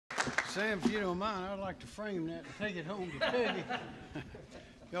Sam, if you don't mind, I'd like to frame that and take it home to Peggy.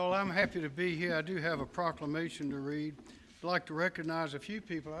 Y'all, I'm happy to be here. I do have a proclamation to read. I'd like to recognize a few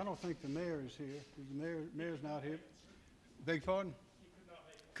people. I don't think the mayor is here. The mayor's not here. Beg your pardon?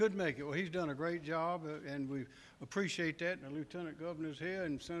 Could make it. Well, he's done a great job, and we appreciate that. And the Lieutenant Governor's here,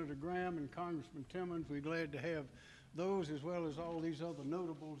 and Senator Graham and Congressman Timmons. We're glad to have those as well as all these other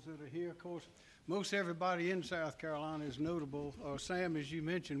notables that are here. Of course, most everybody in South Carolina is notable. Sam, as you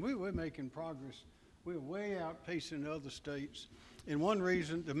mentioned, we're making progress. We're way outpacing other states. And one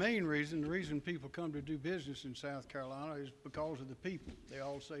reason, the main reason, the reason people come to do business in South Carolina is because of the people. They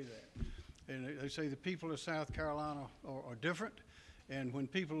all say that. And they say the people of South Carolina are different. And when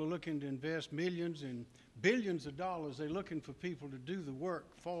people are looking to invest millions and billions of dollars, they're looking for people to do the work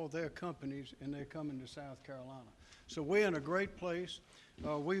for their companies, and they're coming to South Carolina. So we're in a great place.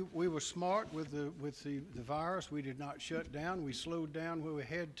 We were smart with the virus. We did not shut down. We slowed down where we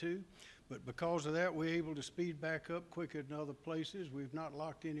had to. But because of that, we're able to speed back up quicker than other places. We've not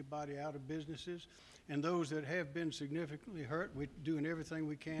locked anybody out of businesses. And those that have been significantly hurt, we're doing everything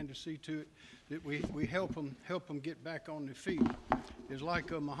we can to see to it that we help them get back on their feet. It's like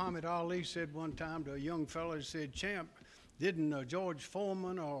Muhammad Ali said one time to a young fellow, he said, "Champ, didn't George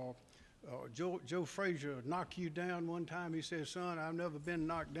Foreman or Joe Frazier knock you down one time?" He said, "Son, I've never been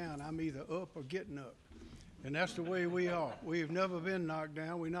knocked down. I'm either up or getting up." And that's the way we are. We've never been knocked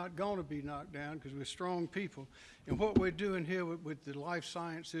down. We're not going to be knocked down because we're strong people. And what we're doing here with the life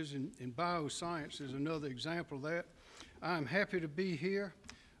sciences and bioscience is another example of that. I'm happy to be here.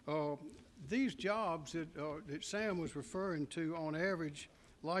 These jobs that Sam was referring to, on average,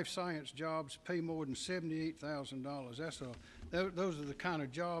 life science jobs pay more than $78,000. Those are the kind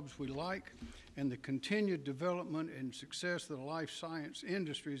of jobs we like, and the continued development and success of the life science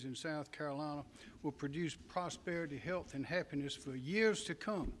industries in South Carolina will produce prosperity, health, and happiness for years to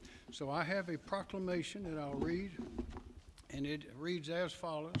come. So I have a proclamation that I'll read, and it reads as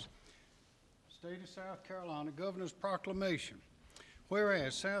follows. State of South Carolina, Governor's Proclamation.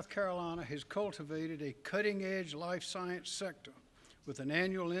 Whereas South Carolina has cultivated a cutting-edge life science sector with an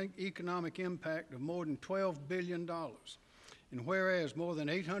annual economic impact of more than $12 billion. And whereas more than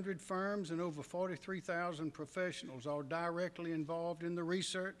 800 firms and over 43,000 professionals are directly involved in the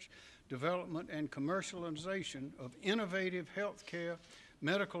research, development, and commercialization of innovative healthcare,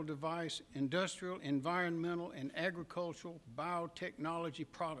 medical device, industrial, environmental, and agricultural biotechnology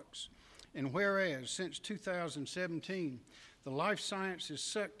products. And whereas since 2017, the life sciences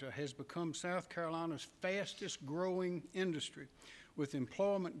sector has become South Carolina's fastest growing industry, with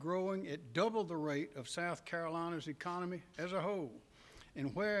employment growing at double the rate of South Carolina's economy as a whole.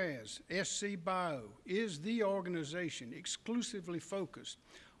 And whereas SCBIO is the organization exclusively focused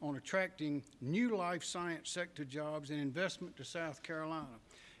on attracting new life science sector jobs and investment to South Carolina.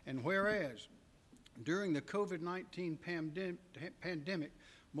 And whereas during the COVID-19 pandemic,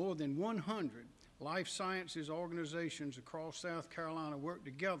 more than 100 life sciences organizations across South Carolina work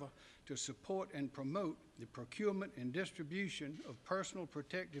together to support and promote the procurement and distribution of personal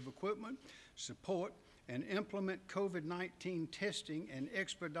protective equipment, support and implement COVID-19 testing, and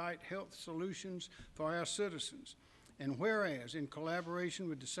expedite health solutions for our citizens. And whereas, in collaboration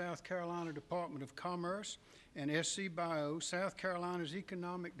with the South Carolina Department of Commerce and SCBIO, South Carolina's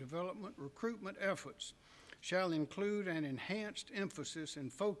economic development recruitment efforts shall include an enhanced emphasis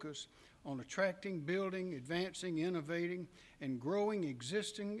and focus on attracting, building, advancing, innovating, and growing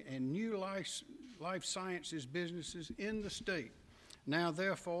existing and new life sciences businesses in the state. Now,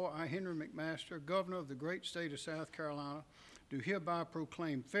 therefore, I, Henry McMaster, Governor of the great state of South Carolina, do hereby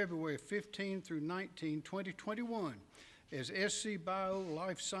proclaim February 15 through 19, 2021 as SCBIO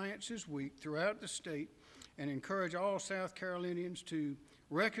Life Sciences Week throughout the state, and encourage all South Carolinians to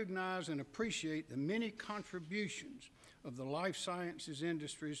recognize and appreciate the many contributions of the life sciences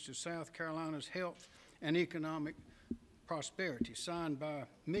industries to South Carolina's health and economic prosperity. Signed by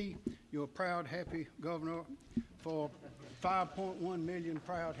me, your proud, happy governor, for 5.1 million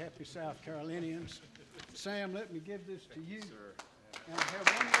proud, happy South Carolinians. Sam, let me give this to you. And I have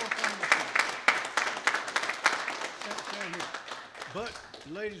one more thing to say. But,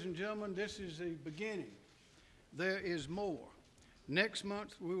 ladies and gentlemen, this is the beginning. There is more. Next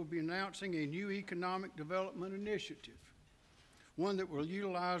month, we will be announcing a new economic development initiative, one that will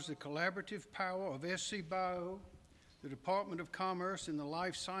utilize the collaborative power of SCBIO, the Department of Commerce, and the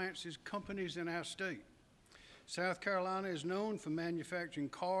life sciences companies in our state. South Carolina is known for manufacturing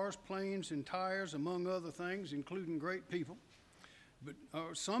cars, planes, and tires, among other things, including great people. But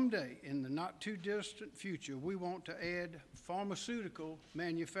someday, in the not too distant future, we want to add pharmaceutical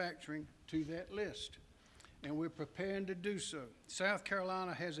manufacturing to that list. and we're preparing to do so. South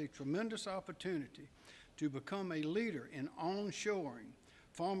Carolina has a tremendous opportunity to become a leader in onshoring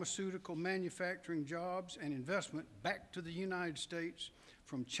pharmaceutical manufacturing jobs and investment back to the United States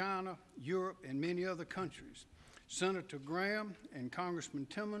from China, Europe, and many other countries. Senator Graham and Congressman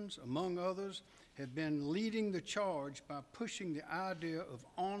Timmons, among others, have been leading the charge by pushing the idea of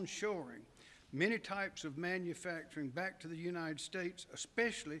onshoring many types of manufacturing back to the United States,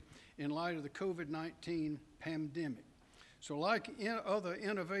 especially in light of the COVID-19 pandemic. So like other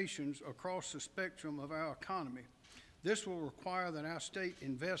innovations across the spectrum of our economy, this will require that our state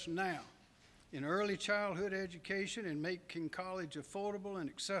invest now in early childhood education and making college affordable and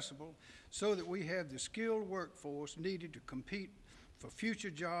accessible so that we have the skilled workforce needed to compete for future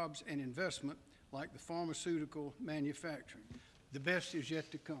jobs and investment like the pharmaceutical manufacturing. The best is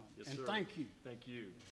yet to come. Yes, and sir. thank you. Thank you.